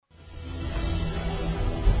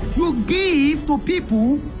You give to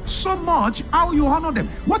people so much, how you honor them.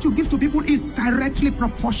 What you give to people is directly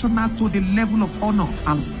proportional to the level of honor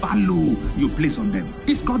and value you place on them.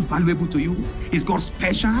 Is God valuable to you? Is God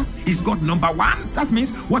special? Is God number one? That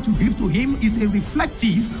means what you give to him is a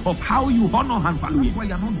reflective of how you honor and value him. That's why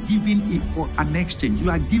you are not giving it for an exchange. You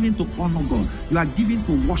are giving to honor God. You are giving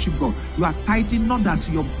to worship God. You are tithing not that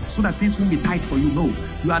so that things won't be tight for you. No.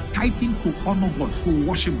 You are tithing to honor God, to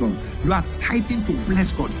worship God. You are tithing to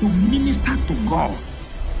bless God, to minister to God.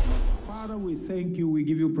 Father, we thank you. We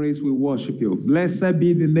give you praise. We worship you. Blessed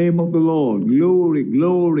be the name of the Lord. Glory,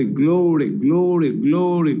 glory, glory, glory,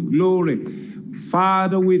 glory, glory.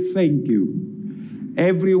 Father, we thank you.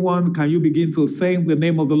 Everyone, can you begin to thank the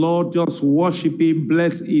name of the Lord? Just worship him.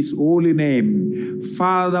 Bless his holy name.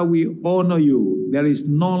 Father, we honor you. There is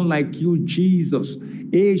none like you, Jesus.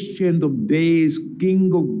 Ancient of days,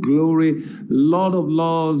 King of glory, Lord of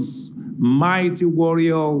lords, mighty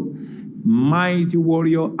warrior,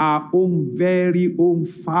 our own very own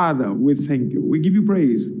Father. We thank you. We give you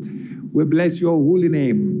praise. We bless your holy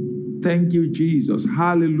name. Thank you, Jesus.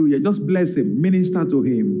 Hallelujah. Just bless him. Minister to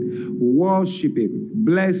him. Worship him.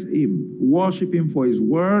 Bless him. Worship him for his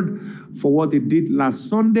word, for what he did last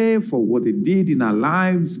Sunday, for what he did in our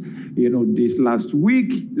lives, this last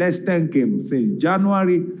week. Let's thank him since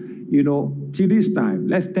January, till this time.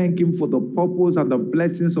 Let's thank him for the purpose and the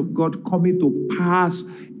blessings of God coming to pass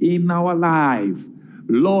in our life.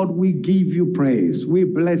 Lord, we give you praise. We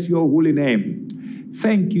bless your holy name.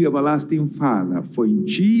 Thank you, everlasting Father, for in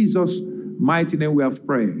Jesus' mighty name we have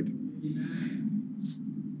prayed.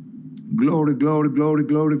 Glory, glory, glory,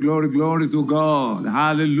 glory, glory, glory to God.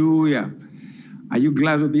 Hallelujah. Are you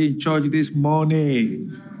glad to be in church this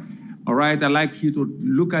morning? All right, I'd like you to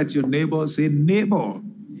look at your neighbor, say, neighbor.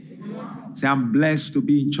 Say, I'm blessed to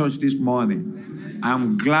be in church this morning.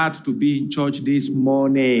 I'm glad to be in church this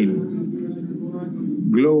morning.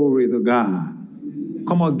 Glory to God.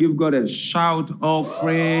 Come on, give God a shout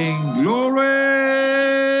offering. Glory!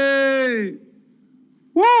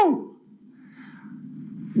 Woo!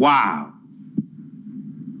 Wow.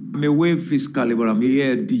 I'm away physically, but I'm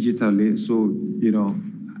here digitally. So,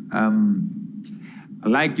 I'd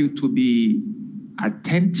like you to be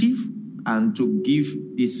attentive and to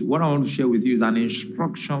give this. What I want to share with you is an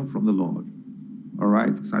instruction from the Lord. All right?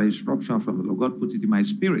 It's an instruction from the Lord. God put it in my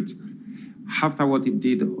spirit. After what he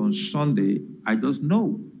did on Sunday, I just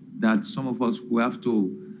know that some of us will have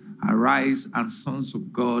to arise as sons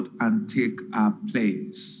of God and take our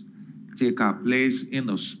place. Take our place in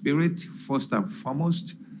the spirit, first and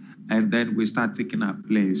foremost, and then we start taking our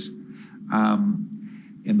place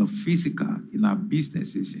in the physical, in our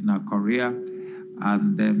businesses, in our career,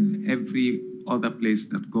 and then every other place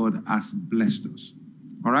that God has blessed us.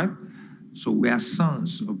 All right? So we are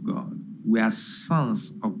sons of God. We are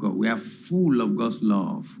sons of God. We are full of God's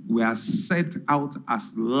love. We are set out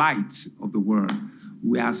as light of the world.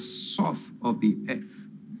 We are salt of the earth.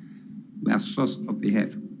 We are salt of the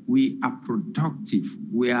earth. We are productive.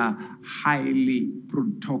 We are highly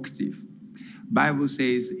productive. Bible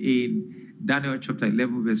says in Daniel chapter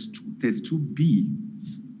 11, verse 32b,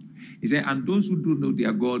 it says, and those who do know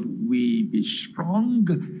their God will be strong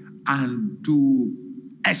and do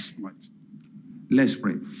exploit. Let's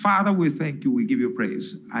pray. Father, we thank you. We give you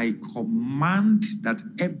praise. I command that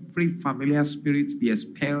every familiar spirit be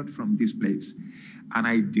expelled from this place. And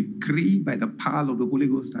I decree by the power of the Holy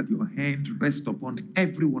Ghost that your hand rest upon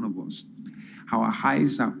every one of us. Our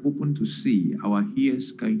eyes are open to see, our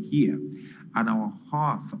ears can hear, and our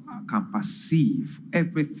heart can perceive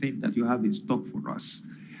everything that you have in stock for us.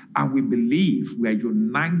 And we believe we are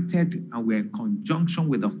united and we are in conjunction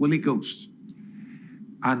with the Holy Ghost.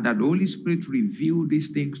 And that the Holy Spirit reveal these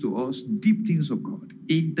things to us, deep things of God,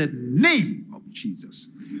 in the name of Jesus.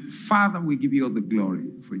 Father, we give you all the glory.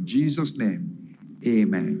 For Jesus' name,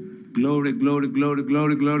 amen. Glory, glory, glory,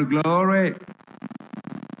 glory, glory, glory.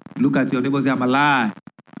 Look at your neighbor, say, I'm alive.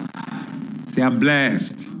 Say, I'm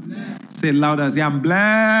blessed. Say louder, say, I'm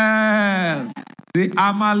blessed. Say,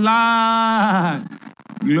 I'm alive.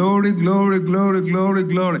 Glory, glory, glory, glory,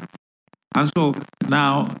 glory. And so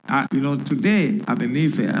now, today I'm in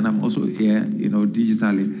Ife and I'm also here,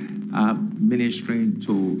 digitally, ministering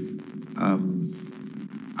to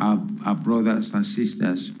our brothers and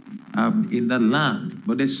sisters in the land.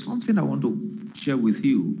 But there's something I want to share with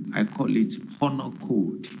you. I call it honor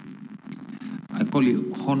code. I call it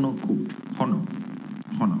honor code. Honor.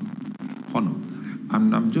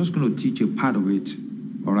 And I'm just going to teach a part of it,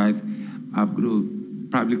 all right? I'm going to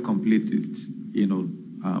probably complete it,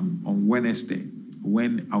 on Wednesday,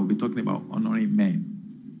 when I'll be talking about honoring men.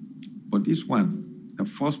 But this one, The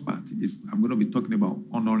first part is I'm going to be talking about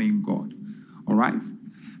honoring God. All right?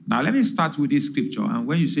 Now, let me start with this scripture. And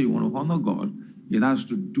when you say you want to honor God, it has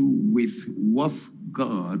to do with what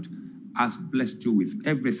God has blessed you with.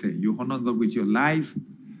 Everything. You honor God with your life.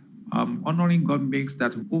 Honoring God makes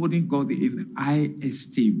that holding God in high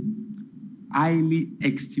esteem, highly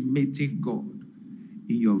estimating God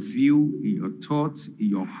in your view, in your thoughts, in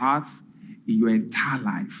your heart, in your entire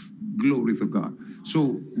life. Glory to God.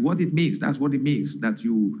 So what it means, that's what it means, that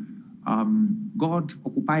you, God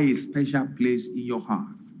occupy a special place in your heart.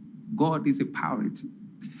 God is a priority.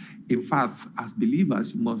 In fact, as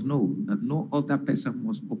believers, you must know that no other person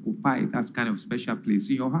must occupy that kind of special place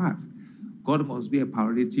in your heart. God must be a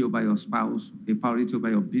priority over your spouse, a priority over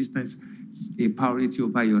your business, a priority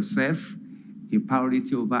over yourself, a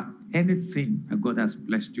priority over anything that God has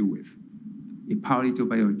blessed you with, a priority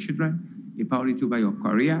over your children, a priority over your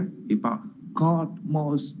career. God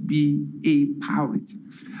must be a priority.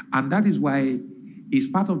 And that is why it's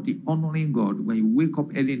part of the honoring God when you wake up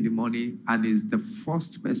early in the morning and it's the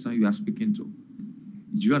first person you are speaking to.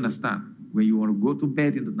 Do you understand? When you want to go to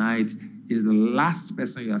bed in the night, it's the last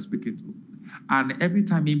person you are speaking to. And every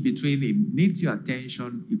time in between it needs your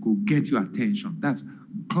attention, it could get your attention. That's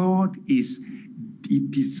God he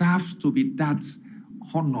deserves to be that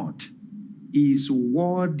honored. He is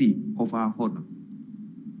worthy of our honor.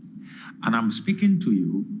 And I'm speaking to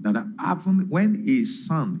you that when a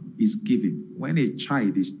son is given, when a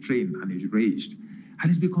child is trained and is raised,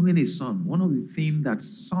 and is becoming a son, one of the things that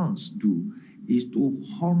sons do is to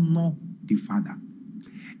honor the father.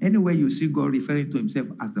 Anywhere you see God referring to himself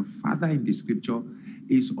as the father in the scripture,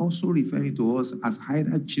 is also referring to us as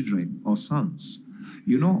either children or sons.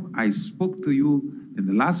 You know, I spoke to you in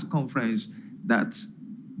the last conference that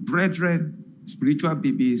brethren, spiritual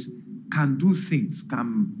babies, can do things,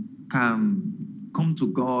 can come to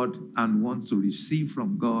God and want to receive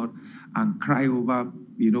from God and cry over,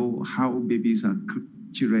 how babies and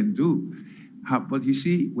children do. But you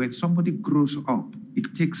see, when somebody grows up,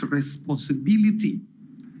 it takes responsibility.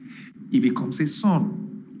 He becomes a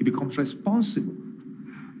son. He becomes responsible.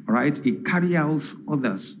 All right? He carries out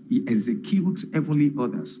others. He executes heavenly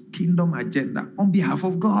others, kingdom agenda on behalf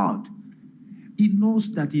of God. He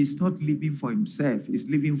knows that he's not living for himself. He's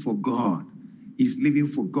living for God. He's living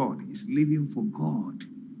for God. He's living for God.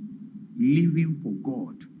 Living for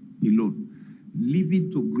God alone.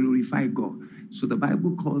 Living to glorify God. So the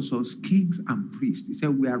Bible calls us kings and priests. It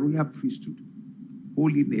said we are royal priesthood,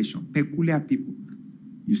 holy nation, peculiar people.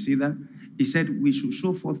 You see that? He said we should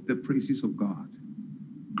show forth the praises of God.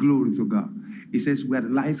 Glory to God. He says we are the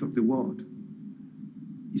light of the world.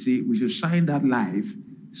 You see, we should shine that light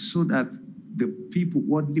so that the people,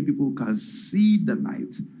 worldly people, can see the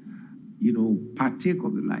light, partake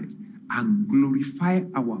of the light and glorify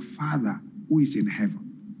our Father who is in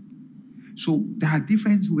heaven. So there are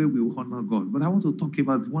different ways we will honor God, but I want to talk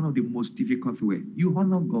about one of the most difficult ways. You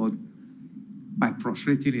honor God by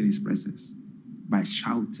prostrating in his presence, by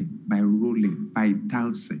shouting, by rolling, by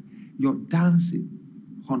dancing. Your dancing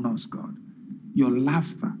honors God. Your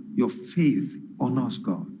laughter, your faith honors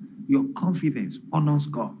God. Your confidence honors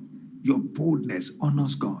God. Your boldness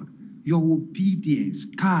honors God. Your obedience,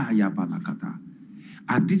 kaya balakata.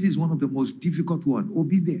 And this is one of the most difficult ones,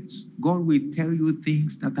 obedience. God will tell you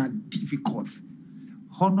things that are difficult.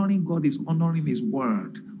 Honoring God is honoring his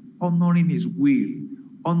word, honoring his will,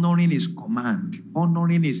 honoring his command,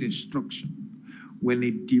 honoring his instruction. When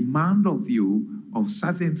he demands of you of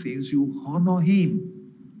certain things, you honor him.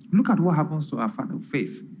 Look at what happens to our father of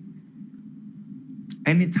faith.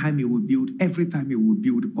 Anytime he will build, every time he will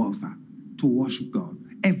build altar to worship God,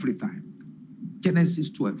 every time. Genesis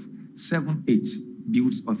 12, 7, 8,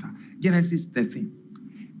 builds altar. Genesis 13,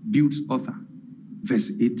 builds altar.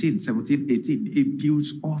 Verse 18, 17, 18, it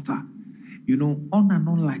builds altar. On and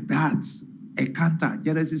on like that. Encounter,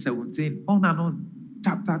 Genesis 17, on and on.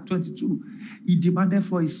 Chapter 22, he demanded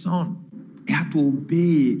for his son. He had to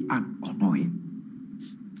obey and honor him.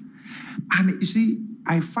 And you see,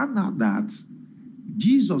 I found out that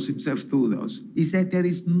Jesus himself told us, he said, there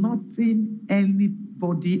is nothing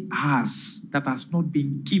anybody has that has not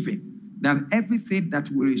been given. That everything that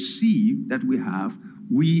we receive, that we have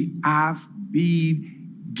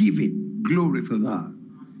been given. Glory to God.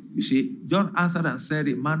 You see, John answered and said,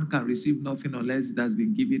 a man can receive nothing unless it has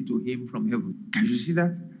been given to him from heaven. Can you see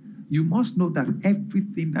that? You must know that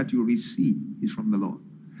everything that you receive is from the Lord.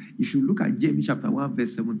 If you look at James chapter 1,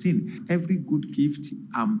 verse 17, every good gift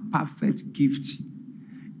and perfect gift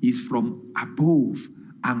is from above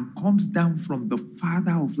and comes down from the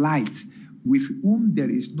Father of lights, with whom there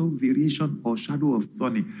is no variation or shadow of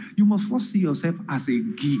turning. You must first see yourself as a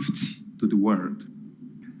gift to the world.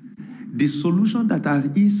 The solution that is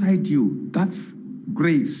inside you, that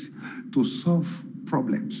grace to solve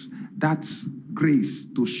problems, that grace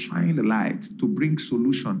to shine the light, to bring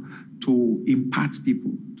solution, to impart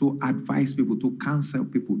people, to advise people, to counsel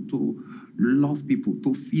people, to love people,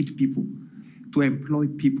 to feed people, to employ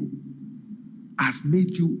people, has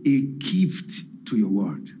made you a gift to your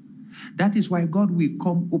world. That is why God will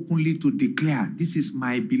come openly to declare, this is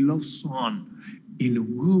my beloved Son, in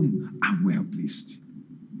whom I'm well pleased.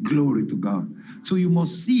 Glory to God. So you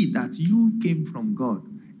must see that you came from God.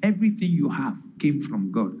 Everything you have came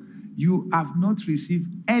from God. You have not received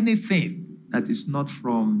anything that is not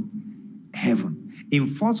from heaven. In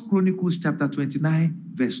 1 Chronicles chapter 29,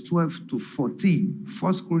 verse 12 to 14,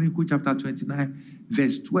 1 Chronicles chapter 29,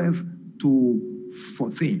 verse 12 to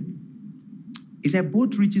 14, it said,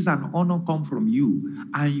 both riches and honor come from you,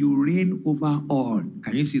 and you reign over all.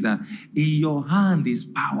 Can you see that? In your hand is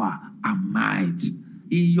power and might.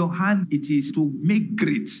 In your hand it is to make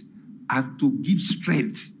great and to give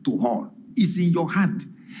strength to all. It's in your hand.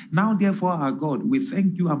 Now, therefore, our God, we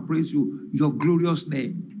thank you and praise you, your glorious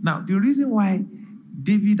name. Now, the reason why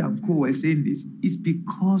David and co were saying this is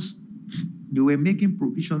because they were making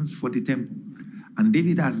provisions for the temple. And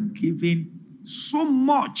David has given so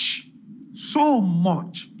much.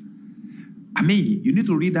 I mean, you need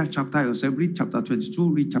to read that chapter yourself. Read chapter 22,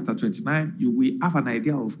 read chapter 29. You will have an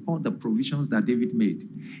idea of all the provisions that David made.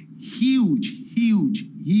 Huge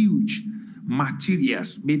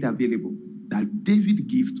materials made available that David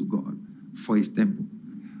gave to God for his temple.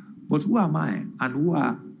 But who am I and who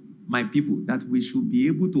are my people that we should be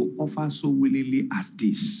able to offer so willingly as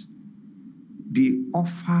this? They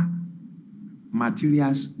offer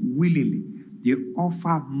materials willingly. They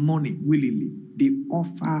offer money willingly. They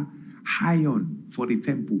offer iron for the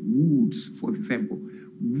temple, woods for the temple,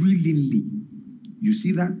 willingly. You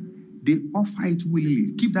see that? They offer it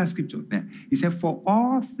willingly. Keep that scripture there. He said, for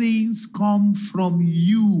all things come from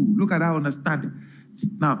you. Look at that understanding.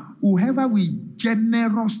 Now, whoever will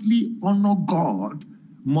generously honor God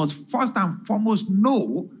must first and foremost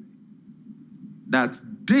know that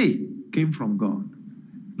they came from God.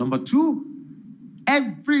 Number two,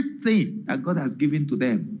 everything that God has given to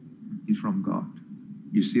them is from God.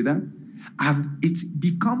 You see that? And it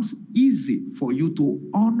becomes easy for you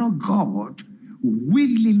to honor God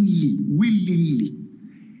willingly.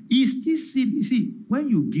 See, when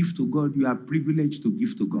you give to God, you are privileged to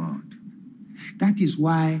give to God. That is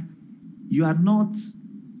why you are not,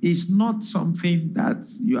 it's not something that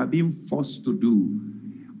you are being forced to do,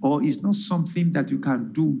 or it's not something that you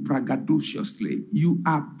can do braggadociously. You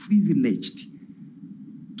are privileged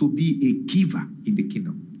to be a giver in the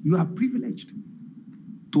kingdom. You are privileged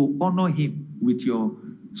to honor him with your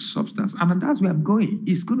substance. And that's where I'm going.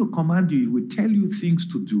 It's going to command you. It will tell you things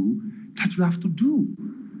to do that you have to do.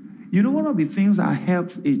 You know, one of the things that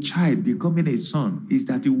helps a child becoming a son is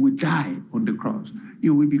that he will die on the cross. He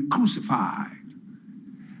will be crucified.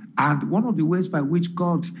 And one of the ways by which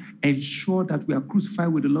God ensured that we are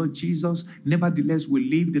crucified with the Lord Jesus, nevertheless we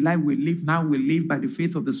live, the life we live now, we live by the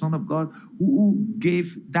faith of the Son of God, who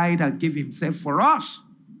died and gave himself for us.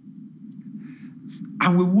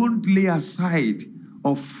 And we won't lay aside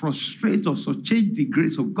or frustrate or change the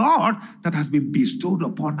grace of God that has been bestowed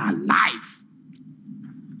upon our life.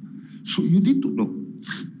 So you need to know,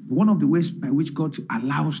 one of the ways by which God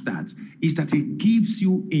allows that is that he gives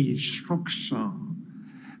you instruction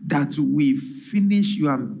that will finish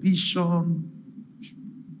your ambition,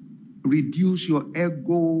 reduce your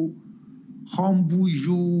ego, humble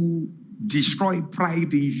you, destroy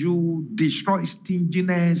pride in you, destroy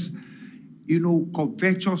stinginess,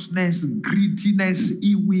 covetousness, greediness.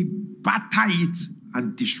 He will batter it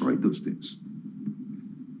and destroy those things.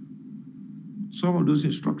 Some of those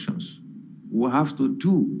instructions will have to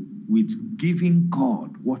do with giving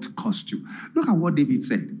God what cost you. Look at what David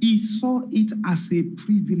said. He saw it as a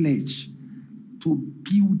privilege to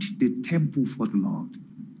build the temple for the Lord.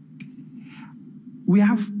 We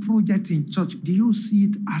have projects in church. Do you see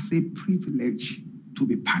it as a privilege to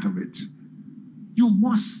be part of it? You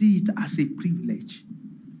must see it as a privilege.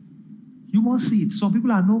 You must see it. Some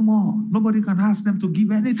people are no more. Nobody can ask them to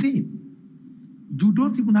give anything. You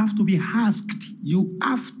don't even have to be asked. You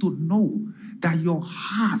have to know that your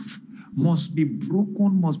heart must be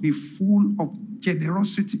broken, must be full of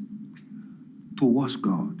generosity towards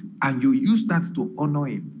God. And you use that to honor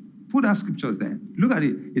him. Put that scriptures there. Look at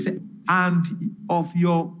it. It said, and of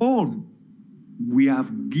your own we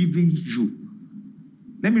have given you.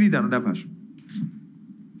 Let me read another version.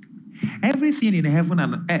 Everything in heaven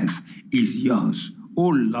and earth is yours, O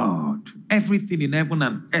Lord. Everything in heaven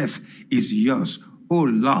and earth is yours, O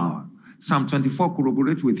Lord. Psalm 24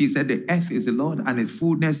 corroborates with it. He said, the earth is the Lord and its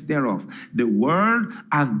fullness thereof, the world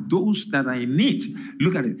and those that are in it.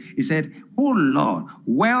 Look at it. He said, oh Lord,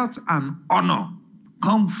 wealth and honor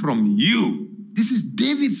come from you. This is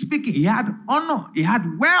David speaking. He had honor. He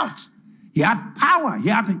had wealth. He had power. He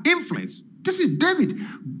had influence. This is David,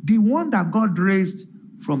 the one that God raised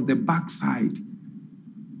from the backside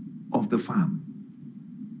of the farm,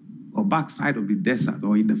 or backside of the desert,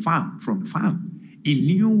 or in the farm, from the farm. He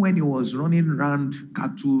knew when he was running around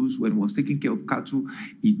cattle, when he was taking care of cattle,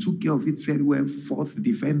 he took care of it very well, fought,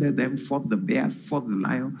 defended them, fought the bear, fought the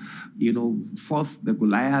lion, fought the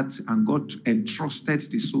Goliath, and God entrusted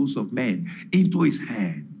the souls of men into his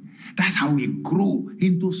hand. That's how he grew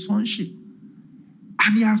into sonship.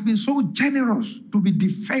 And he has been so generous to be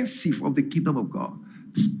defensive of the kingdom of God,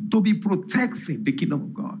 to be protecting the kingdom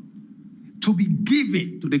of God, to be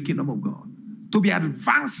giving to the kingdom of God, to be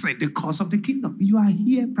advancing the cause of the kingdom. You are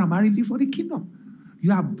here primarily for the kingdom.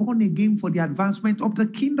 You are born again for the advancement of the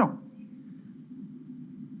kingdom.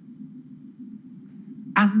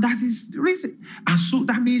 And that is the reason. And so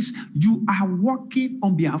that means you are working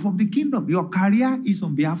on behalf of the kingdom. Your career is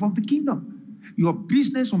on behalf of the kingdom. Your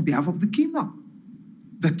business on behalf of the kingdom.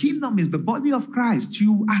 The kingdom is the body of Christ.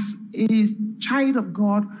 You as a child of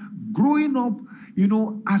God, growing up,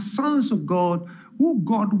 as sons of God, who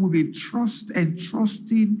God will be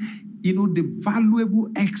entrusting, the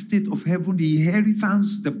valuable estate of heaven, the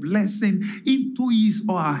inheritance, the blessing into his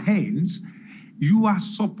or her hands. You are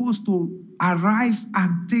supposed to arise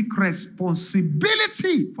and take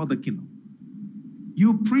responsibility for the kingdom.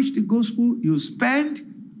 You preach the gospel, you spend,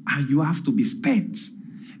 and you have to be spent.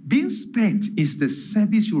 Being spent is the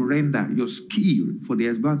service you render, your skill for the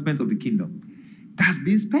advancement of the kingdom. That's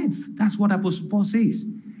being spent. That's what Apostle Paul says.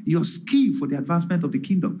 Your skill for the advancement of the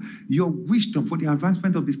kingdom. Your wisdom for the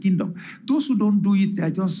advancement of this kingdom. Those who don't do it, they are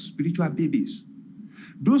just spiritual babies.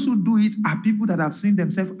 Those who do it are people that have seen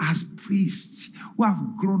themselves as priests, who have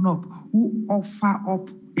grown up, who offer up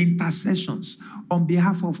intercessions on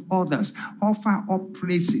behalf of others, offer up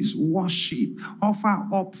praises, worship, offer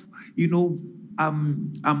up,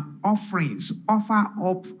 offerings, offer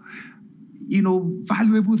up,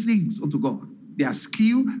 valuable things unto God. Their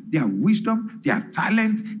skill, their wisdom, their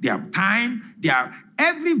talent, their time, their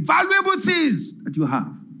every valuable things that you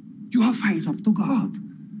have. You offer it up to God.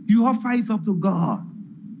 You offer it up to God.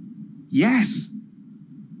 Yes,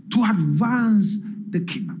 to advance the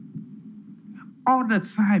kingdom. All the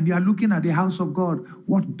time you are looking at the house of God.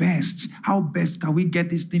 What best? How best can we get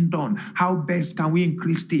this thing done? How best can we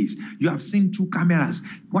increase this? You have seen 2 cameras.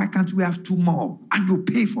 Why can't we have 2 more? And you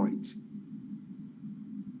pay for it.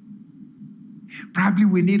 Probably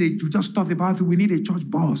we need you just talked about it, we need a church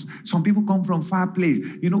bus. Some people come from far place,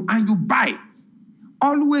 and you buy it.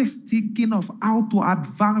 Always thinking of how to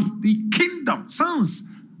advance the kingdom. Sons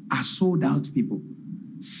are sold out people.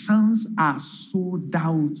 Sons are sold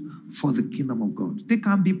out for the kingdom of God. They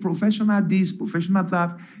can be professional this, professional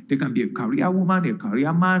that. They can be a career woman, a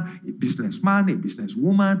career man, a businessman, a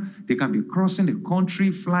businesswoman. They can be crossing the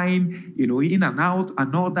country, flying, in and out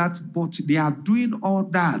and all that. But they are doing all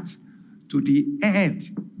that to the end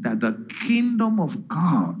that the kingdom of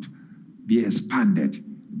God be expanded,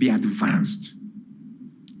 be advanced.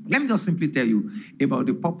 Let me just simply tell you about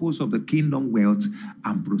the purpose of the kingdom, wealth,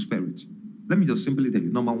 and prosperity. Let me just simply tell you.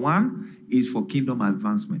 Number 1 is for kingdom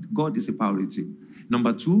advancement. God is a priority.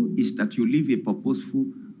 Number 2 is that you live a purposeful,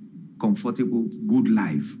 comfortable, good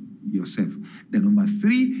life yourself. Then number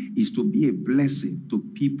 3 is to be a blessing to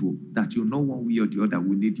people that one way or the other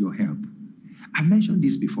will need your help. I mentioned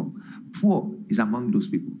this before. Poor is among those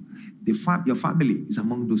people. Your family is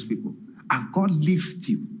among those people. And God lifts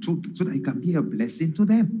you so that you can be a blessing to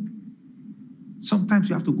them. Sometimes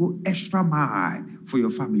you have to go extra mile for your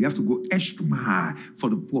family. You have to go extra mile for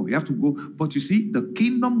the poor. You have to go. But you see, the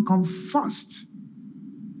kingdom comes first.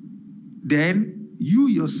 Then you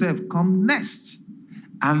yourself come next.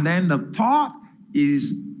 And then the third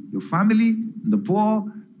is your family, the poor,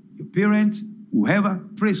 your parents, whoever.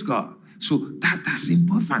 Praise God. So that's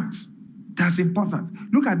important. That's important.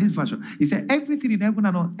 Look at this version. It said, everything in heaven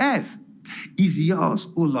and on earth is yours,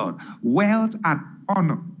 O Lord. Wealth and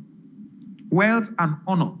honor. Wealth and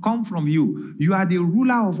honor come from you. You are the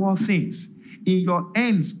ruler of all things. In your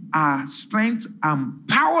hands are strength and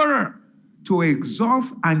power to exalt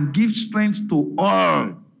and give strength to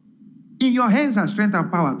all. In your hands are strength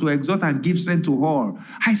and power to exalt and give strength to all.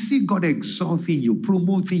 I see God exalting you,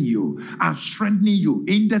 promoting you, and strengthening you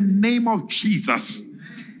in the name of Jesus.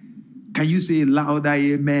 Can you say louder,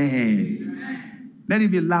 amen? Amen. Let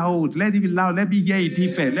it be loud. Let it be loud. Let me hear it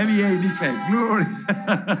effect. Let me hear it effect. Glory.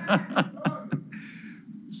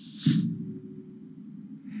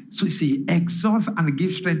 So he says, exalt and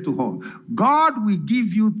give strength to all. God will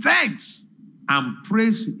give you thanks and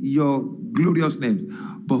praise your glorious names.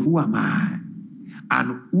 But who am I?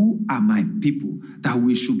 And who are my people that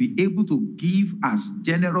we should be able to give as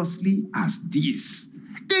generously as this?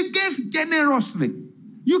 They gave generously.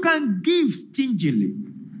 You can give stingily.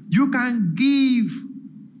 You can give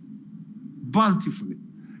bountifully.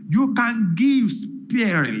 You can give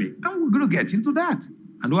sparingly. And we're going to get into that.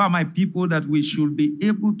 And who are my people that we should be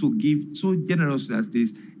able to give so generously as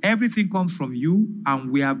this? Everything comes from you,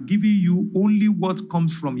 and we have given you only what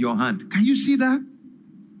comes from your hand. Can you see that?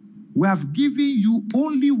 We have given you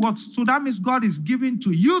only what, so that means God is giving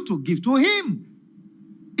to you to give to him.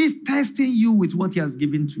 He's testing you with what he has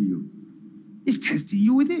given to you. He's testing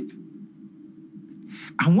you with it.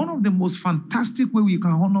 And one of the most fantastic ways we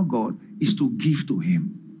can honor God is to give to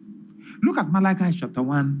him. Look at Malachi chapter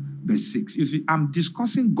 1, verse 6. You see, I'm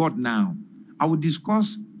discussing God now. I will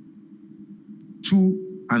discuss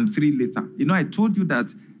 2 and 3 later. You know, I told you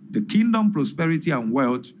that the kingdom, prosperity, and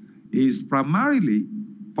wealth is primarily,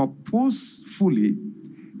 purposefully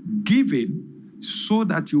given so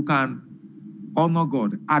that you can honor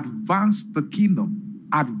God, advance the kingdom,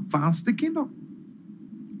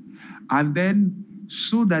 and then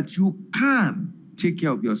so that you can take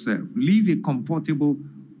care of yourself, live a comfortable,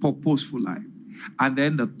 purposeful life. And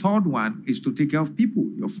then the third one is to take care of people,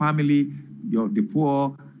 your family, the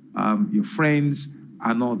poor, your friends,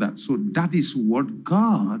 and all that. So that is what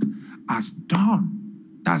God has done.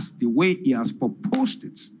 That's the way he has proposed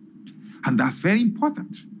it. And that's very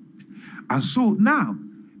important. And so now,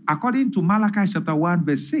 according to Malachi chapter 1,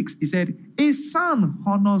 verse 6, he said, a son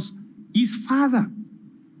honors his father.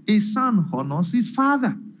 A son honors his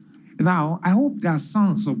father. Now, I hope there are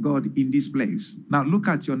sons of God in this place. Now, look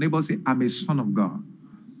at your neighbor, say, I'm a son of God.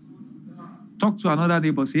 Talk to another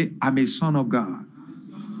neighbor, say, I'm a son of God.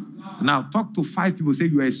 Now, talk to 5 people, say,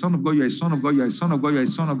 you are a son of God, you are a son of God, you are a son of God, you are a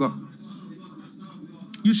son of God.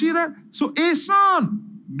 You see that? So, a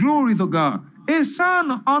son, glory to God. A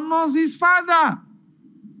son honors his father,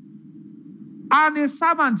 and a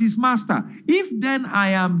servant his master. If then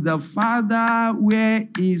I am the father, where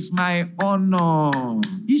is my honor?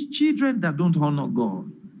 It's children that don't honor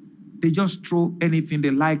God. They just throw anything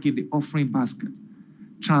they like in the offering basket.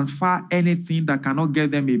 Transfer anything that cannot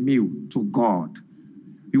get them a meal to God.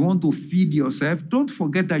 You want to feed yourself? Don't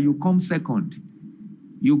forget that you come second.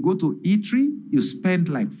 You go to eatery, you spend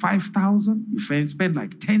like 5,000, you spend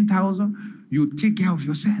like 10,000, you take care of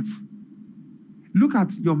yourself. Look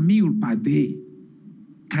at your meal per day.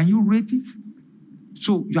 Can you rate it?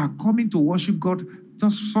 So you are coming to worship God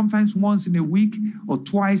just sometimes once in a week or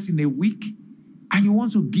twice in a week, and you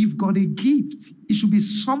want to give God a gift. It should be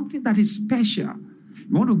something that is special.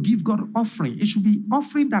 You want to give God offering. It should be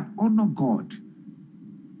offering that honor God.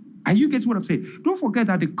 Are you getting what I'm saying? Don't forget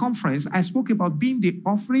that the conference, I spoke about being the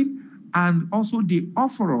offering and also the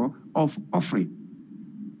offerer of offering.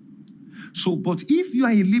 So, but if you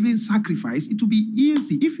are a living sacrifice, it will be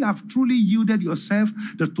easy. If you have truly yielded yourself,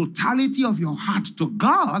 the totality of your heart to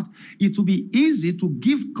God, it will be easy to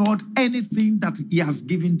give God anything that he has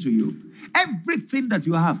given to you. Everything that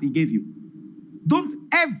you have, he gave you. Don't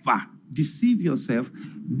ever deceive yourself.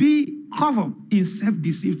 Be covered in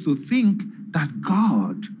self-deceit to think that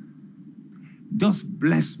God just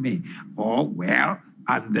bless me. Or, well,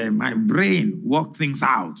 and then my brain work things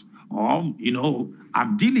out. Or,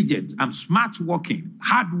 I'm diligent, I'm smart working,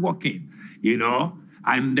 hard working,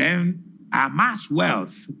 and then I amass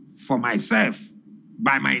wealth for myself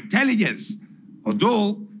by my intelligence.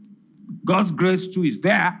 Although God's grace too is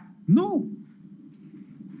there. No.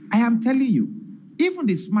 I am telling you, even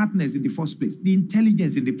the smartness in the first place, the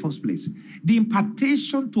intelligence in the first place, the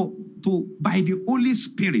impartation by the Holy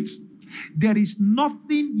Spirit, there is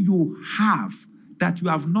nothing you have that you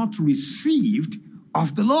have not received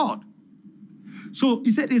of the Lord. So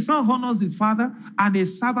he said, a son honors his father and a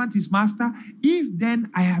servant his master. If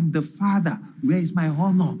then I am the father, where is my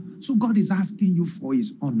honor? So God is asking you for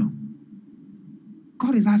his honor.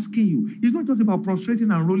 God is asking you. It's not just about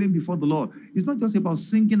prostrating and rolling before the Lord. It's not just about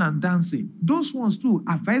singing and dancing. Those ones too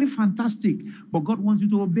are very fantastic, but God wants you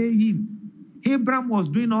to obey him. Abraham was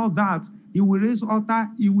doing all that. He will raise altar.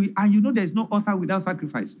 And there's no altar without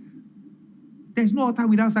sacrifice. There's no altar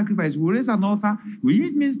without sacrifice. We raise an altar.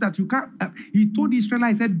 It means that you can't. He told Israel,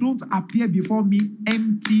 he said, don't appear before me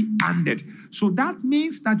empty-handed. So that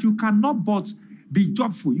means that you cannot but be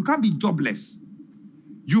jobful. You can't be jobless.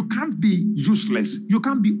 You can't be useless. You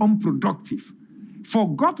can't be unproductive.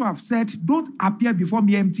 For God to have said, don't appear before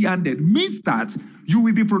me empty-handed, means that you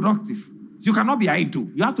will be productive. You cannot be idle.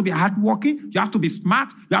 You have to be hardworking. You have to be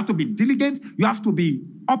smart. You have to be diligent. You have to be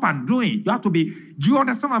up and doing. You have to be, do you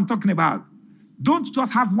understand what I'm talking about? Don't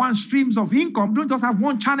just have one streams of income. Don't just have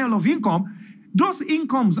one channel of income. Those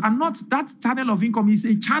incomes are not, that channel of income is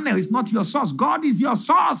a channel, it's not your source. God is your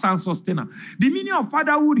source and sustainer. The meaning of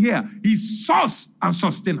fatherhood here is source and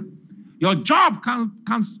sustainer. Your job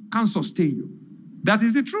can sustain you. That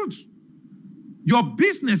is the truth. Your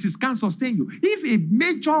businesses can sustain you. If a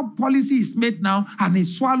major policy is made now and it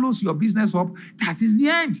swallows your business up, that is the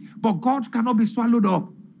end. But God cannot be swallowed up.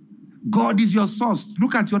 God is your source.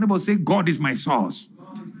 Look at your neighbor, say, God is my source.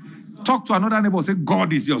 Talk to another neighbor, say,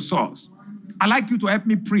 God is your source. I'd like you to help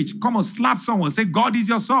me preach. Come on, slap someone, say, God is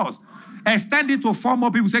your source. Extend it to 4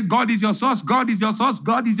 more people, say, God is your source, God is your source,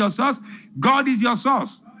 God is your source, God is your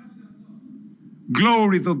source.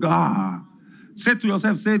 Glory to God. Say to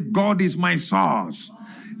yourself, say, God is my source.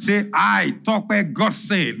 Say, I, Tope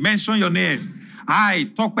Godson. Mention your name.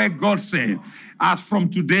 I, Tope Godson. As from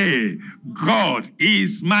today, God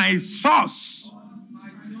is my source.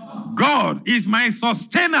 God is my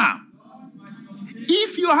sustainer.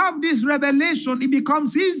 If you have this revelation, it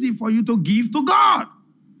becomes easy for you to give to God,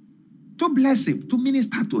 to bless him, to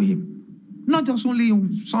minister to him. Not just only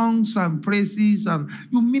in songs and praises, and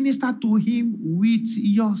you minister to him with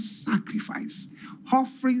your sacrifice.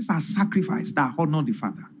 Offerings are sacrifice that honor the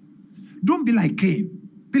Father. Don't be like Cain.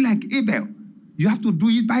 Be like Abel. You have to do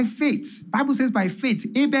it by faith. Bible says by faith,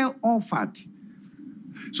 Abel offered.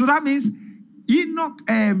 So that means Enoch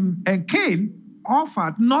and Cain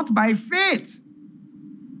offered not by faith.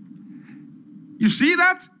 You see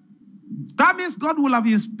that? That means God will have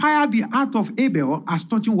inspired the heart of Abel as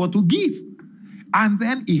touching what to give. And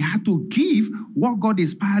then he had to give what God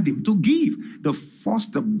inspired him to give. The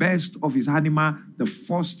first, the best of his animal, the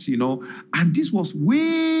first, And this was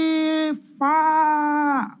way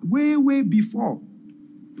far, way before.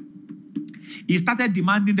 He started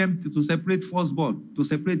demanding them to separate firstborn, to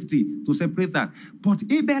separate tree, to separate that. But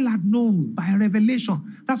Abel had known by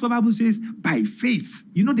revelation. That's what the Bible says, by faith.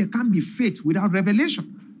 There can't be faith without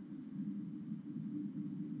revelation.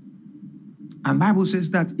 And the Bible says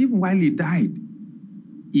that even while he died,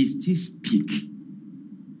 he still speak.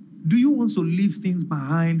 Do you want to leave things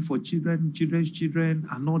behind for children, children's children,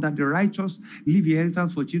 and all that? The righteous leave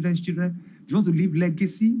inheritance for children's children. Do you want to leave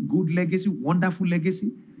legacy, good legacy, wonderful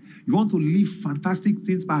legacy? You want to leave fantastic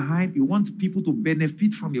things behind? You want people to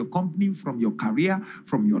benefit from your company, from your career,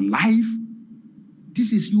 from your life?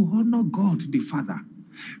 This is you honor God the Father.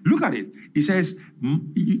 Look at it. He says,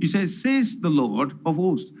 says the Lord of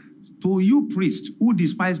hosts, to you priests who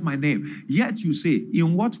despise my name, yet you say,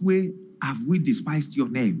 in what way have we despised your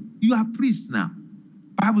name? You are priests now.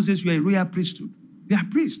 The Bible says you are a royal priesthood. You are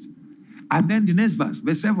priests. And then the next verse,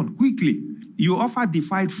 verse 7, quickly, you offer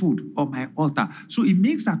defiled food on my altar. So it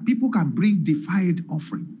makes that people can bring defiled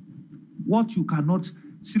offering. What you cannot,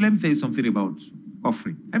 see, let me tell you something about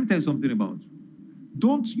offering. Let me tell you something about,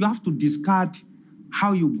 you have to discard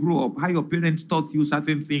how you grew up, how your parents taught you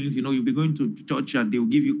certain things. You'll be going to church and they'll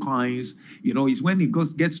give you coins. It's when it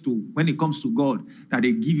when it comes to God that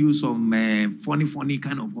they give you some funny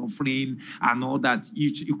kind of offering and all that.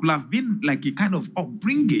 You could have been like a kind of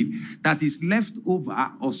upbringing that is left over,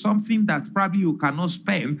 or something that probably you cannot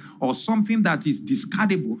spend, or something that is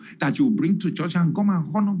discardable that you bring to church and come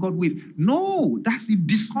and honor God with. No, that's a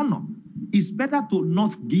dishonor. It's better to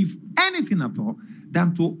not give anything at all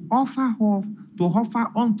than to offer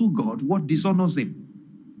unto God what dishonors him.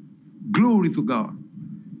 Glory to God.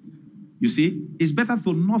 You see, it's better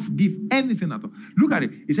to not give anything at all. Look at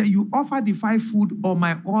it. He said, you offer defiled food on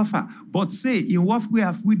my altar, but say, in what way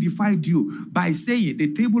have we defied you? By saying,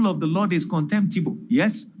 the table of the Lord is contemptible.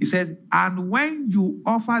 Yes? He says, and when you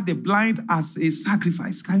offer the blind as a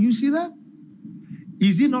sacrifice. Can you see that?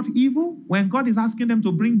 Is it not evil? When God is asking them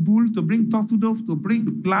to bring bull, to bring turtle dove, to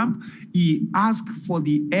bring lamb, he asks for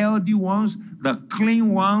the healthy ones, the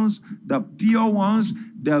clean ones, the pure ones,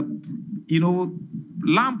 the,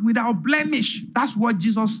 lamb without blemish. That's what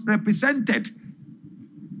Jesus represented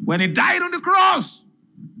when he died on the cross.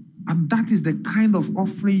 And that is the kind of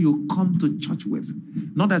offering you come to church with.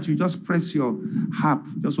 Not that you just press your harp,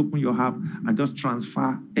 just open your harp and just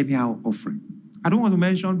transfer anyhow offering. I don't want to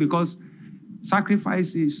mention because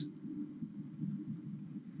sacrifices,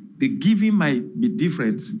 the giving might be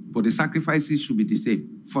different, but the sacrifices should be the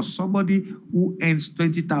same. For somebody who earns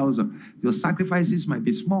 20,000, your sacrifices might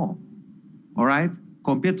be small, all right?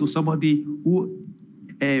 Compared to somebody who,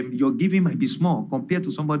 your giving might be small compared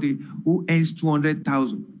to somebody who earns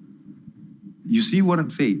 200,000. You see what I'm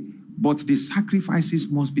saying? But the sacrifices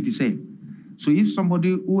must be the same. So if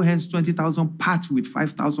somebody who earns 20,000 parts with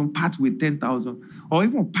 5,000, parts with 10,000, or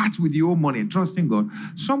even parts with the whole money, trusting God,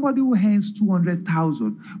 somebody who earns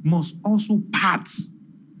 200,000 must also part.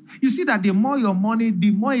 You see that the more your money,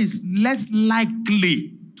 the more is less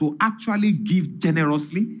likely to actually give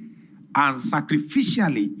generously and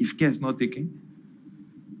sacrificially if care is not taken.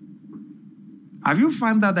 Have you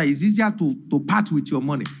found out that it's easier to part with your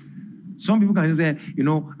money? Some people can say,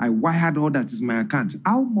 I wired all that is my account.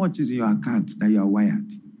 How much is in your account that you are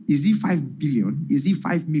wired? Is it 5 billion? Is it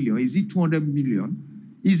 5 million? Is it 200 million?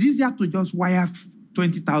 It's easier to just wire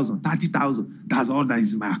 20,000, 30,000. That's all that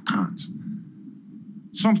is in my account.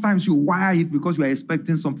 Sometimes you wire it because you are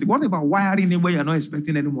expecting something. What about wiring it where you're not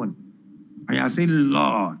expecting any money? And you are saying,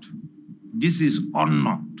 Lord, this is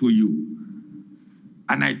honor to you.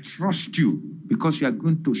 And I trust you because you are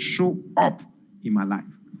going to show up in my life.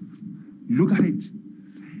 Look at it.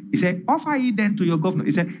 He said, offer it then to your governor.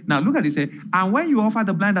 He said, now look at it. He said, and when you offer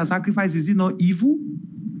the blind as sacrifice, is it not evil?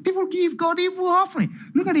 People give God evil offering.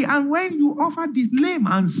 Look at it. And when you offer the lame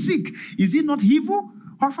and sick, is it not evil?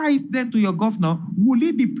 Offer it then to your governor. Will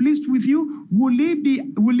he be pleased with you? Will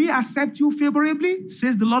he accept you favorably?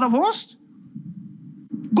 Says the Lord of hosts.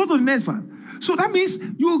 Go to the next one. So that means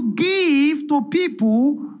you give to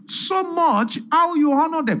people so much how you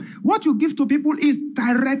honor them. What you give to people is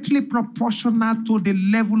directly proportional to the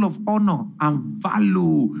level of honor and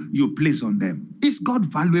value you place on them. Is God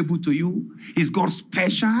valuable to you? Is God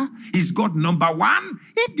special? Is God number one?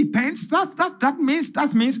 It depends.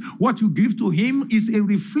 That means what you give to him is a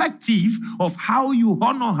reflective of how you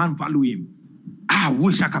honor and value him. I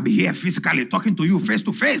wish I can be here physically talking to you face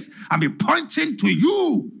to face and be pointing to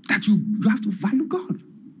you that you have to value God.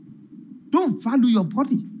 Don't value your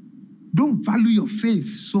body. Don't value your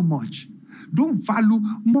face so much. Don't value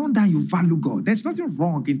more than you value God. There's nothing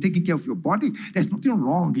wrong in taking care of your body. There's nothing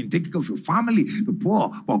wrong in taking care of your family, the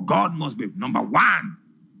poor, but God must be number one.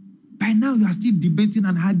 By now, you are still debating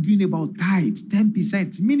and arguing about tithe,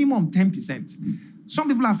 10%, minimum 10%. Some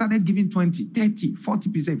people have started giving 20, 30,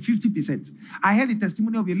 40%, 50%. I heard the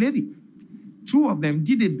testimony of a lady. Two of them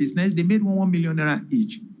did a business. They made 1 million naira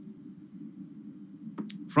each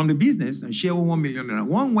from the business and share 1 million naira.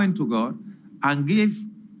 One went to God and gave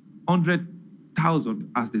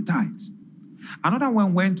 100,000 as the tithe. Another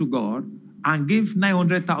one went to God and gave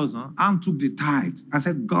 900,000 and took the tithe. I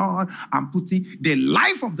said, God, I'm putting the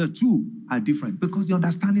life of the two are different because the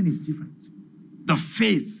understanding is different. The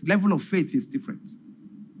faith, level of faith is different.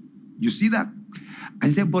 You see that?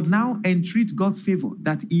 I said, but now entreat God's favor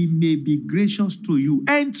that he may be gracious to you.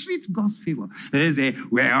 Entreat God's favor. They say,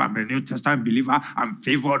 well, I'm a New Testament believer. I'm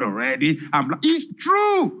favored already. It's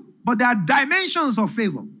true, but there are dimensions of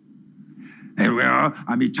favor. Hey, well,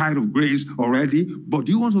 I'm a child of grace already, but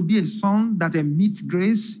do you want to be a son that emits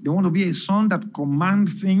grace? Do you want to be a son that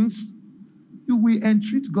commands things? You will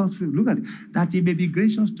entreat God's favor. Look at it. That he may be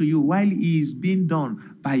gracious to you while he is being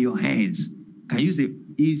done by your hands. Can you say,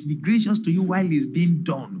 he is gracious to you while he is being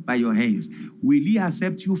done by your hands? Will he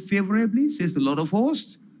accept you favorably, says the Lord of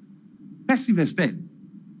hosts? Let's see verse 10.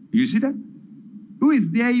 You see that? Who is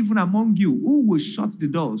there even among you who will shut the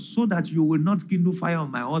doors so that you will not kindle fire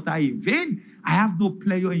on my altar in vain? I have no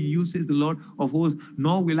pleasure in you, says the Lord of hosts,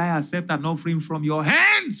 nor will I accept an offering from your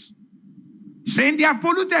hands, saying they have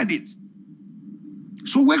polluted it.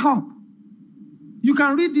 So wake up. You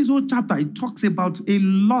can read this whole chapter. It talks about a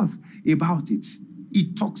lot about it.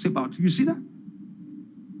 It talks about, you see that?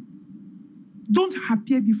 Don't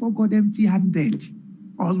appear before God empty-handed.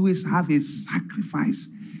 Always have a sacrifice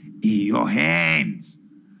in your hands.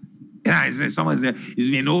 And I say, someone said, it's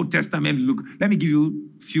in the Old Testament. Look, let me give you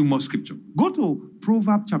a few more scripture. Go to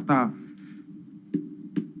Proverbs chapter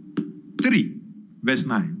 3, verse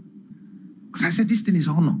 9. Because I said, this thing is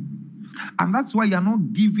honor. And that's why you are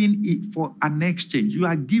not giving it for an exchange. You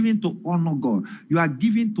are giving to honor God. You are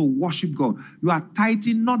giving to worship God. You are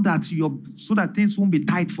tithing, not that so that things won't be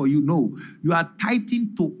tight for you. No. You are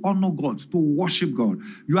tithing to honor God, to worship God.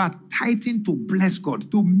 You are tithing to bless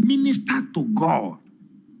God, to minister to God.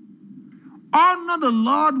 Honor the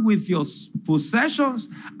Lord with your possessions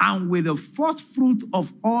and with the first fruit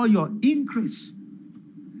of all your increase.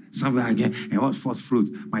 Somebody again, and what's first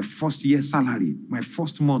fruit? My first year salary, my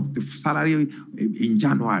first month, the salary in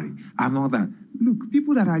January, and all that. Look,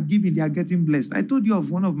 people that are giving, they are getting blessed. I told you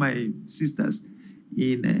of one of my sisters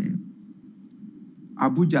in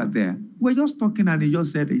Abuja there. We were just talking and he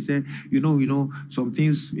said, some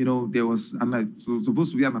things, there was,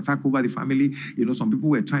 supposed to be an attack over the family. Some people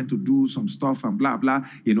were trying to do some stuff and blah, blah,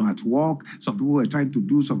 at work. Some people were trying to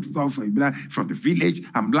do some stuff blah, from the village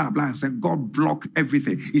and blah, blah. I said, God blocked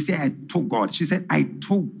everything. He said, I told God. She said, I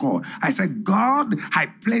told God. I said, God, I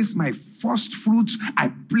placed my first fruit.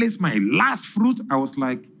 I placed my last fruit. I was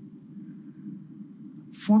like,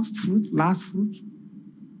 first fruit, last fruit?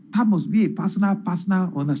 That must be a personal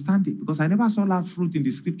understanding, because I never saw last fruit in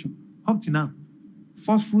the scripture up to now.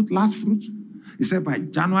 First fruit, last fruit. He said my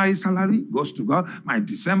January salary goes to God, my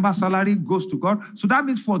December salary goes to God. So that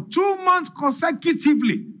means for 2 months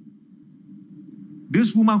consecutively,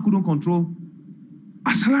 this woman couldn't control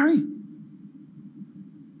her salary.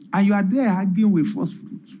 And you are there arguing with first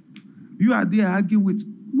fruit. You are there arguing with,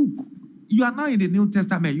 look, you are now in the New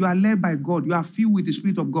Testament. You are led by God. You are filled with the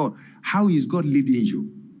Spirit of God. How is God leading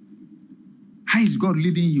you? How is God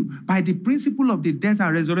leading you? By the principle of the death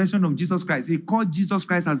and resurrection of Jesus Christ. He called Jesus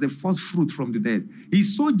Christ as the first fruit from the dead. He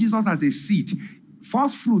saw Jesus as a seed.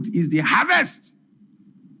 First fruit is the harvest.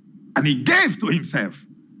 And he gave to himself.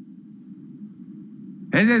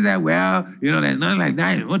 He says, well, there's nothing like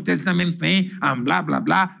that in the Old Testament thing, and blah, blah,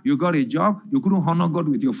 blah. You got a job. You couldn't honor God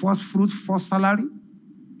with your first fruit, first salary.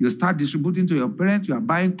 You start distributing to your parents. You are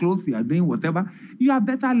buying clothes. You are doing whatever. You are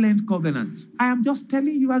better learned covenant. I am just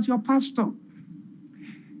telling you as your pastor.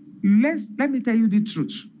 Let me tell you the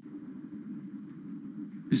truth.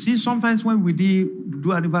 You see, sometimes when we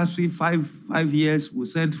do anniversary, five years, we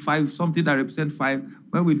send 5, something that represents 5.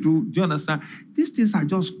 When we do you understand? These things are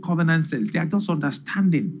just covenant sense. They are just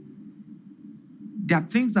understanding. They are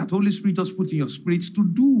things that Holy Spirit just put in your spirit to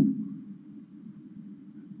do.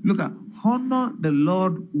 Look at, honor the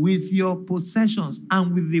Lord with your possessions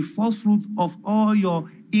and with the first fruit of all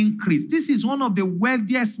your increase. This is one of the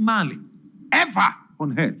wealthiest men ever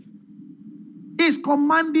on earth. He's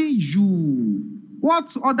commanding you.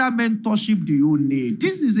 What other mentorship do you need?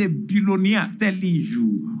 This is a billionaire telling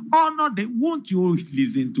you. Honor won't you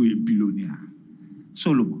listen to a billionaire?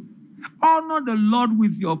 Solomon. Honor the Lord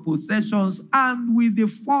with your possessions and with the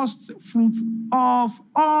first fruit of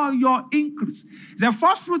all your increase. The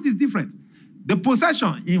first fruit is different. The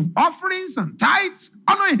possession in offerings and tithes,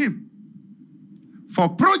 honor him. For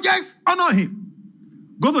projects, honor him.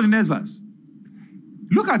 Go to the next verse.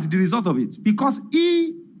 Look at the result of it. Because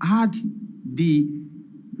he had the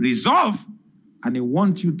resolve and he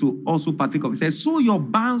wants you to also partake of it. He says, so your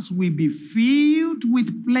barns will be filled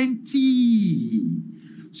with plenty.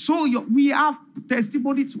 So we have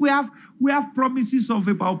testimonies, we have promises of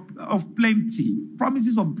plenty,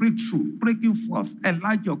 promises of breakthrough, breaking forth,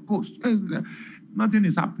 enlarge your coast. Nothing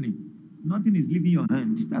is happening. Nothing is leaving your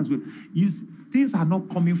hand. That's what things are not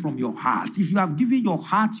coming from your heart. If you have given your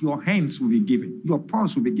heart, your hands will be given. Your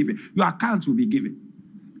pulse will be given. Your accounts will be given.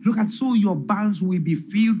 Look at, so your barns will be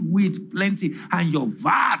filled with plenty, and your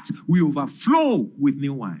vat will overflow with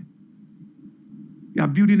new wine. You are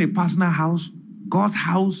building a personal house. God's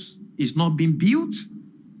house is not being built.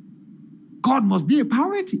 God must be a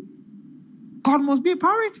priority. God must be a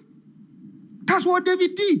priority. That's what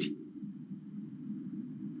David did.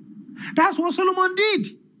 That's what Solomon did.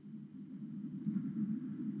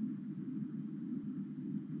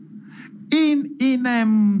 In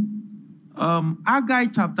Haggai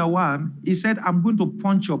chapter 1, he said, I'm going to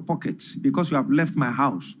punch your pockets because you have left my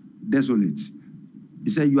house desolate. He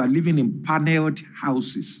said, you are living in paneled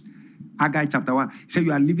houses. Haggai chapter 1, he said,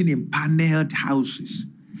 you are living in paneled houses.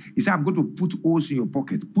 He said, I'm going to put holes in your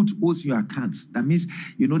pocket, put holes in your accounts. That means,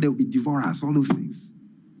 there will be devourers, all those things.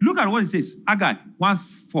 Look at what it says. Haggai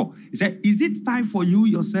 1:4. He said, is it time for you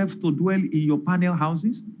yourself to dwell in your panel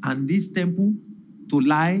houses and this temple to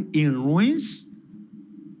lie in ruins?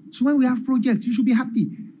 So when we have projects, you should be happy.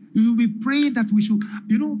 You should be praying that we should,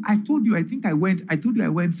 I told you I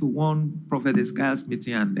went for one Prophet Ezekiel's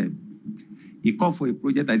meeting, and he called for a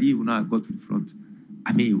project I didn't even know I got to the front.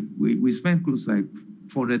 I mean, we spent close to like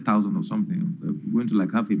 400,000 or something, going to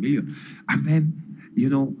like 500,000. And then,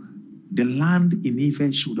 the land in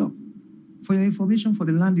Ife showed up. For your information, for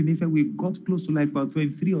the land in Ife, we got close to like about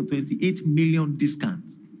 23 or 28 million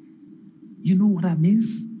discounts. You know what that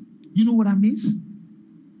means? You know what that means?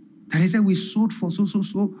 And they said we sold for so,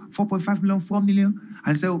 4.5 million, 4 million. And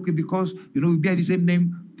I said, okay, because, we bear the same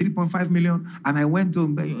name, 3.5 million. And I went to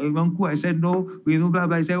uncle, I said, no, we know, blah,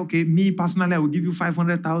 blah. I said, okay, me personally, I will give you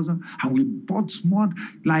 500,000. And we bought small,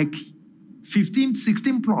 like 15,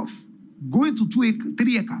 16 plots, going to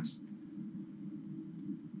 3 acres.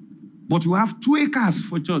 But you have 2 acres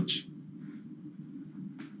for church.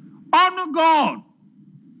 Honor God.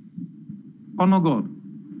 Honor God.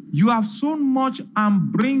 You have sown much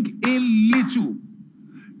and bring a little.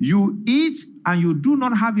 You eat and you do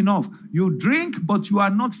not have enough. You drink, but you are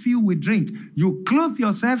not filled with drink. You clothe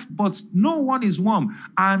yourself, but no one is warm.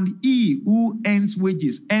 And he who earns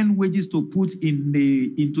wages to put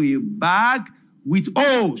into a bag with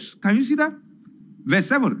oaths. Can you see that? Verse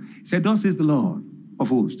 7 said, thus says the Lord of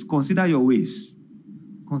hosts, consider your ways.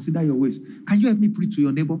 Consider your ways. Can you help me preach to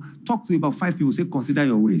your neighbor? Talk to about 5 people. Say, consider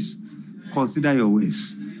your ways. Consider your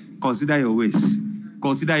ways. Consider your ways.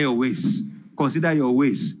 Consider your ways. Consider your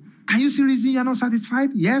ways. Can you see reason you're not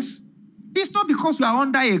satisfied? Yes. It's not because you are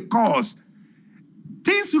under a curse.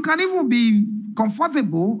 Things you can even be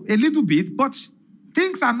comfortable a little bit, but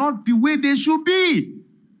things are not the way they should be.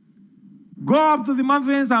 Go up to the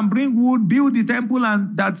mountains and bring wood, build the temple,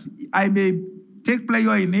 and that I may take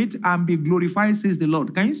pleasure in it and be glorified, says the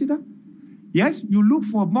Lord. Can you see that? Yes, you look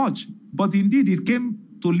for much, but indeed it came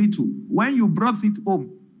to little. When you brought it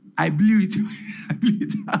home, I blew it. I blew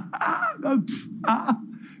it.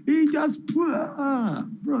 He just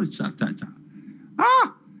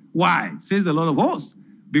why? Says the Lord of hosts.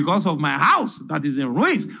 Because of my house that is in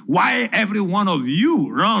ruins. Why every one of you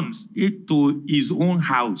runs it to his own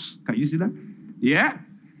house. Can you see that? Yeah.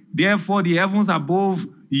 Therefore the heavens above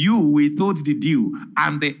you withhold the dew,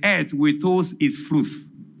 and the earth withholds its fruit.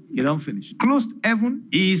 You don't finish. Closed heaven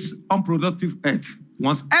is unproductive earth.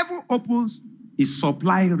 Once heaven opens, is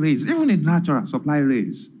supply raise, even in natural supply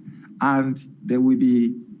raise. And there will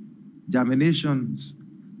be germinations.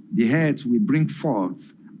 The earth will bring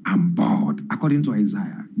forth and bud, according to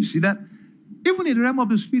Isaiah. You see that? Even in the realm of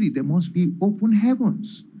the spirit, there must be open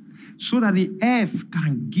heavens so that the earth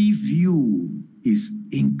can give you its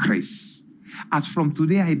increase. As from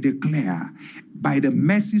today, I declare, by the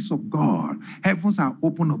mercies of God, heavens are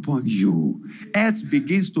open upon you. Earth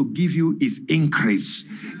begins to give you its increase.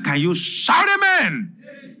 Can you shout amen?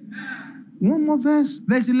 Amen. One more verse,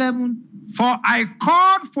 verse 11. For I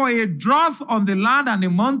called for a drought on the land and the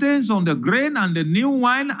mountains, on the grain and the new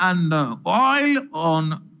wine and the oil,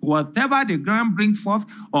 on whatever the ground brings forth,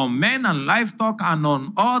 on men and livestock and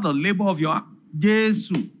on all the labor of your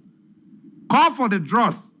Jesus. Call for the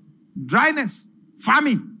drought, dryness,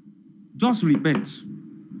 famine. Just repent.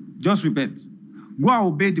 Just repent. Go and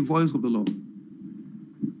obey the voice of the Lord.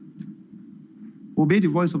 Obey the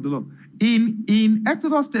voice of the Lord. In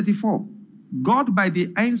Exodus 34, God, by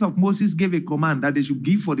the hands of Moses, gave a command that they should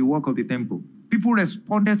give for the work of the temple. People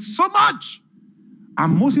responded so much.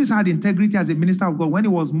 And Moses had integrity as a minister of God. When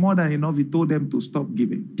it was more than enough, he told them to stop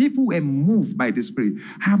giving. People were moved by the Spirit.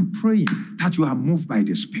 I'm praying that you are moved by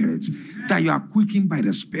the Spirit, that you are quickened by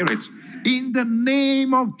the Spirit. In the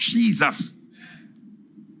name of Jesus.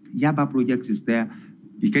 Yaba project is there.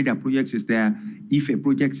 Ikeja project is there. Ife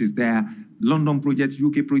project is there. London project,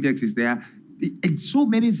 UK project is there. It's so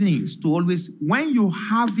many things to always, when you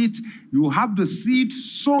have it, you have the seed,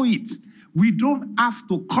 sow it. We don't have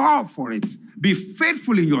to call for it. Be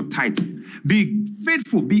faithful in your tithing. Be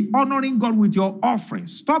faithful. Be honoring God with your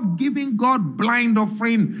offerings. Stop giving God blind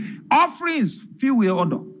offering. Offerings fill with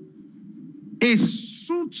odor. A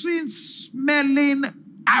soothing, smelling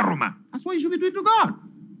aroma. That's what you should be doing to God.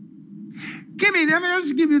 Let me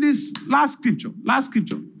just give you this last scripture. Last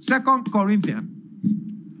scripture. 2 Corinthians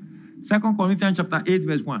chapter 8,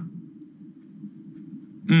 verse 1.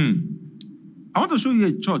 I want to show you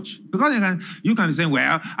a church. Because you can be saying,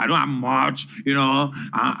 well, I don't have much,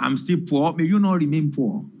 I'm still poor. May you not remain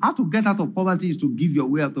poor. How to get out of poverty is to give your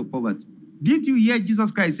way out of poverty. Did you hear Jesus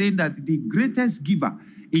Christ saying that the greatest giver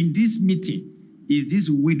in this meeting is this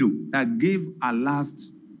widow that gave her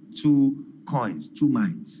last 2 coins, 2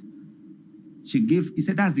 mines? She gave, he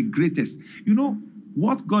said that's the greatest. You know,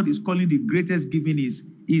 what God is calling the greatest giving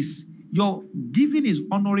is your giving is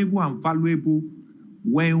honorable and valuable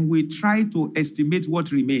when we try to estimate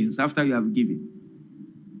what remains after you have given.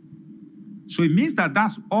 So it means that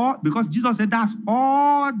that's all, because Jesus said that's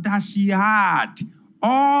all that she had.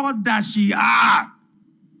 All that she had.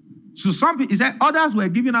 So some people, he said, others were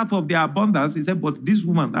giving out of their abundance. He said, but this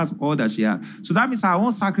woman, that's all that she had. So that means our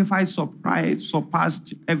own sacrifice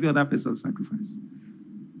surpassed every other person's sacrifice.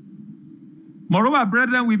 Moreover,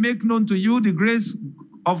 brethren, we make known to you the grace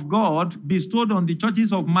of God bestowed on the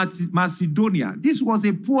churches of Macedonia. This was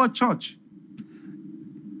a poor church,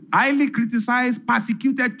 highly criticized,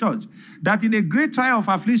 persecuted church, that in a great trial of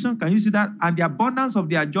affliction, can you see that? And the abundance of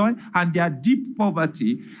their joy and their deep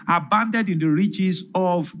poverty abounded in the riches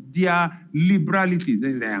of their liberality.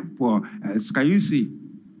 They say, I'm poor. Can you see?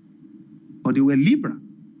 But they were liberal.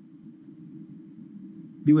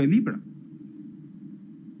 They were liberal.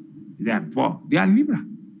 They are poor. They are liberal.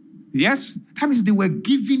 Yes? That means they were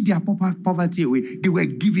giving their poverty away. They were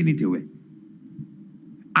giving it away.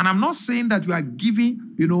 And I'm not saying that you are giving,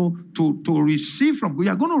 to receive from God.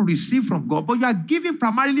 You are going to receive from God, but you are giving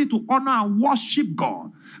primarily to honor and worship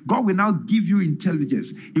God. God will now give you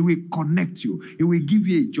intelligence. He will connect you. He will give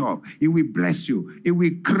you a job. He will bless you. He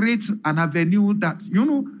will create an avenue that,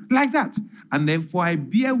 like that. And then for I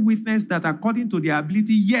bear witness that according to their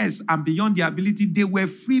ability, yes, and beyond their ability, they were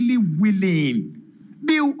freely willing.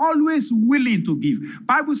 They were always willing to give.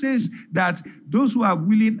 Bible says that those who are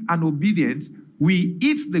willing and obedient, we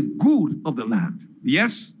eat the good of the land.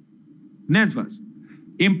 Yes? Next verse.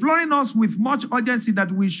 Imploring us with much urgency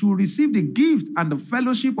that we should receive the gift and the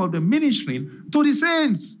fellowship of the ministry to the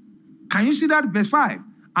saints. Can you see that? Verse 5.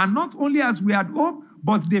 And not only as we had hoped,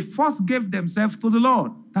 but they first gave themselves to the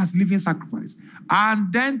Lord. That's living sacrifice.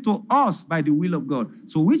 And then to us by the will of God.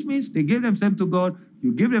 So which means they gave themselves to God.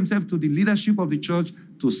 You gave themselves to the leadership of the church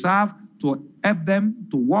to serve, to help them,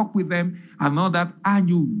 to work with them, and all that. And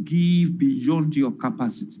you give beyond your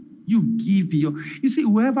capacity. You give beyond. You see,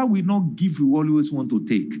 whoever will not give, will always want to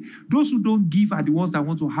take. Those who don't give are the ones that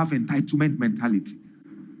want to have entitlement mentality.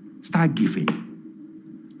 Start giving.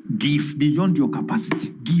 Give beyond your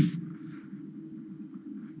capacity. Give.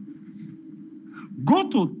 Go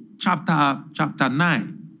to chapter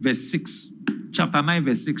 9, verse 6. Chapter 9,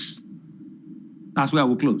 verse 6. That's where I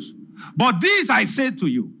will close. But this I say to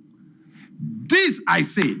you. This I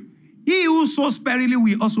say. He who sows sparingly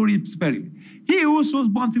will also reap sparingly. He who sows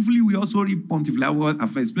bountifully will also reap bountifully.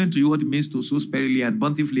 I've explained to you what it means to sow sparingly and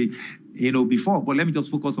bountifully, before. But let me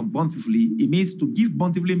just focus on bountifully. It means to give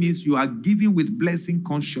bountifully means you are giving with blessing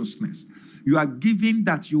consciousness. You are giving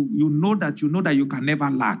that you know that you can never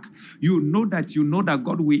lack. You know that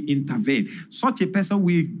God will intervene. Such a person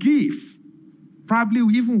will give, probably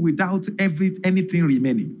even without anything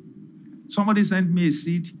remaining. Somebody sent me a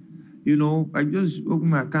seed. I just opened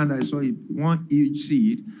my account. I saw it, one each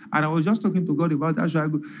seed, and I was just talking to God about that. So I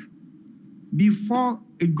go before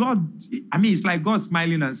God. I mean, it's like God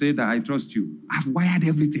smiling and saying that I trust you. I've wired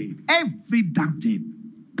everything, every damn thing.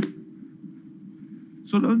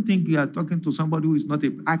 So don't think you are talking to somebody who is not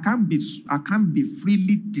I can't be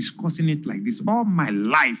freely discussing it like this. All my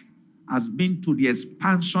life has been to the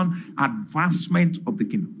expansion, advancement of the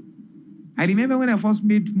kingdom. I remember when I first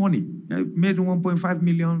made money. I made 1.5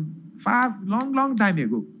 million, long time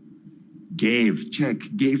ago. Gave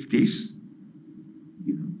this.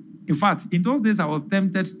 In fact, in those days, I was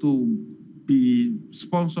tempted to be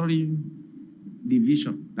sponsoring the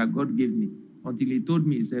vision that God gave me. Until he told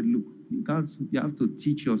me, he said, look, you have to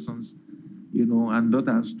teach your sons, and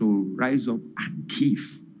daughters to rise up and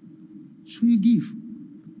give. So you give.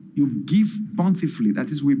 You give bountifully. That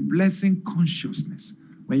is with blessing consciousness.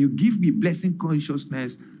 When you give with blessing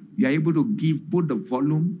consciousness, you are able to give both the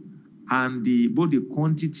volume and both the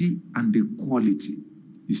quantity and the quality.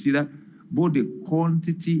 You see that? Both the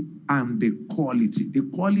quantity and the quality. The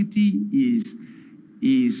quality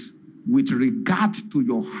is with regard to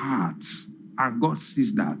your heart, and God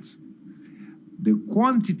sees that. The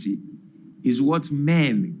quantity is what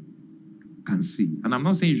men can see. And I'm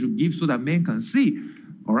not saying you should give so that men can see,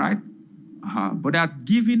 all right? But that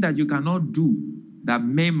giving that you cannot do, that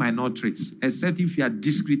men might not trace, except if you are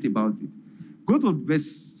discreet about it. Go to verse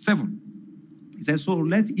 7. It says, so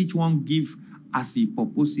let each one give as he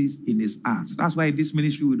purposes in his heart. That's why in this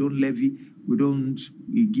ministry we don't levy,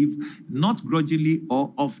 we give not grudgingly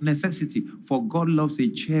or of necessity, for God loves a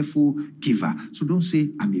cheerful giver. So don't say,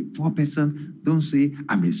 I'm a poor person. Don't say,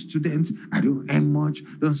 I'm a student. I don't earn much.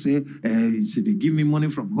 Don't say, they give me money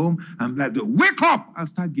from home. I'm like, wake up and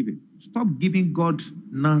start giving. Stop giving God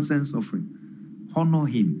nonsense offering. Honor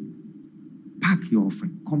him. Pack your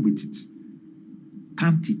offering. Come with it.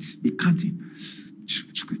 Count it. Be counting.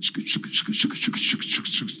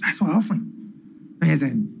 That's our offering. And he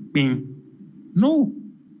said, bing. No.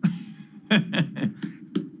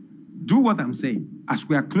 Do what I'm saying. As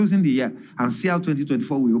we are closing the year and see how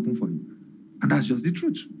 2024 will open for you. And that's just the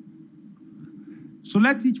truth. So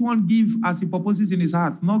let each one give as he purposes in his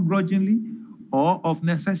heart, not grudgingly or of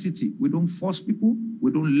necessity. We don't force people.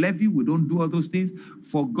 We don't levy. We don't do all those things.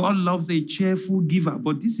 For God loves a cheerful giver.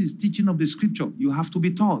 But this is teaching of the scripture. You have to be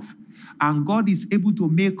taught. And God is able to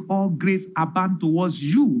make all grace abound towards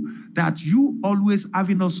you, that you always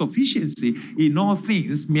having no sufficiency in all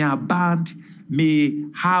things may abound, may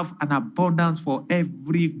have an abundance for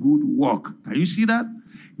every good work. Can you see that?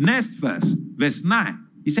 Next verse, verse 9.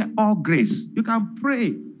 He said, all grace. You can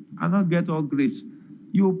pray and not get all grace.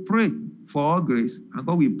 You pray for all grace, and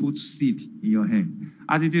God will put seed in your hand.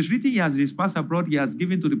 As it is written, he has dispersed abroad, he has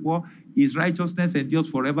given to the poor, his righteousness endures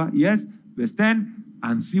forever. Yes, verse 10,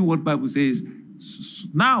 and see what Bible says.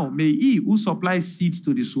 Now, may he who supplies seeds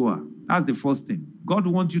to the sower. That's the first thing. God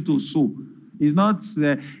wants you to sow. It's not,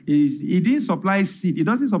 he didn't supply seed. He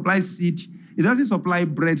doesn't supply seed. He doesn't supply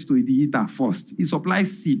bread to the eater first. He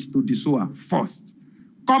supplies seed to the sower first.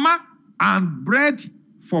 Comma, and bread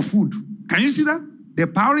for food. Can you see that? The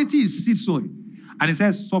priority is seed sowing. And it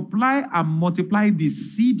says, supply and multiply the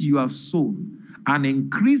seed you have sown and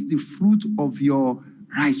increase the fruit of your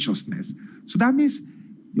righteousness. So that means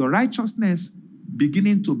your righteousness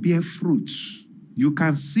beginning to bear fruit. You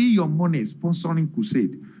can see your money sponsoring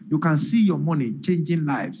crusade. You can see your money changing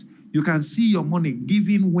lives. You can see your money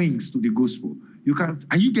giving wings to the gospel.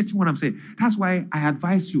 Are you getting what I'm saying? That's why I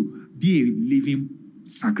advise you, be a living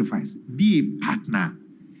sacrifice. Be a partner.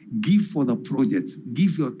 Give for the project.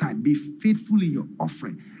 Give your time. Be faithful in your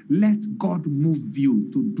offering. Let God move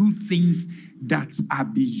you to do things that are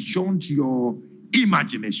beyond your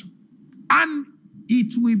imagination. And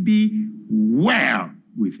it will be well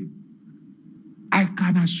with you. I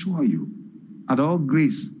can assure you, at all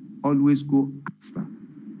grace, always go after.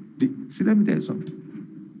 See, let me tell you something.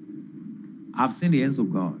 I've seen the hands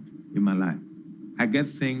of God in my life. I get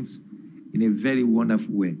things in a very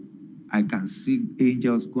wonderful way. I can see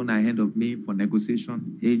angels going ahead of me for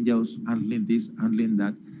negotiation, angels handling this, handling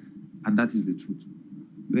that, and that is the truth.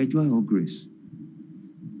 You enjoy all grace,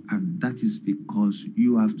 and that is because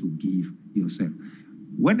you have to give yourself.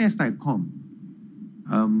 When next I come,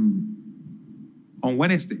 on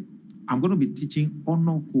Wednesday, I'm going to be teaching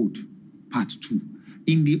Honor Code Part 2.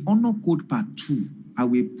 In the Honor Code Part 2, I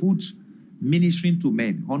will put ministering to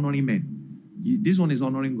men, honoring men. This one is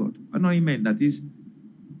honoring God. Honoring men, that is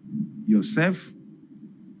yourself,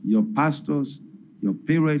 your pastors, your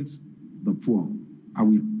parents, the poor. I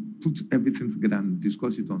will put everything together and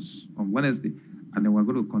discuss it on Wednesday. And then we're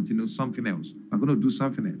going to continue something else. We're going to do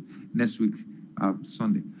something else next week,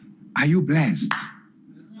 Sunday. Are you blessed?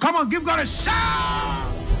 Come on, give God a shout!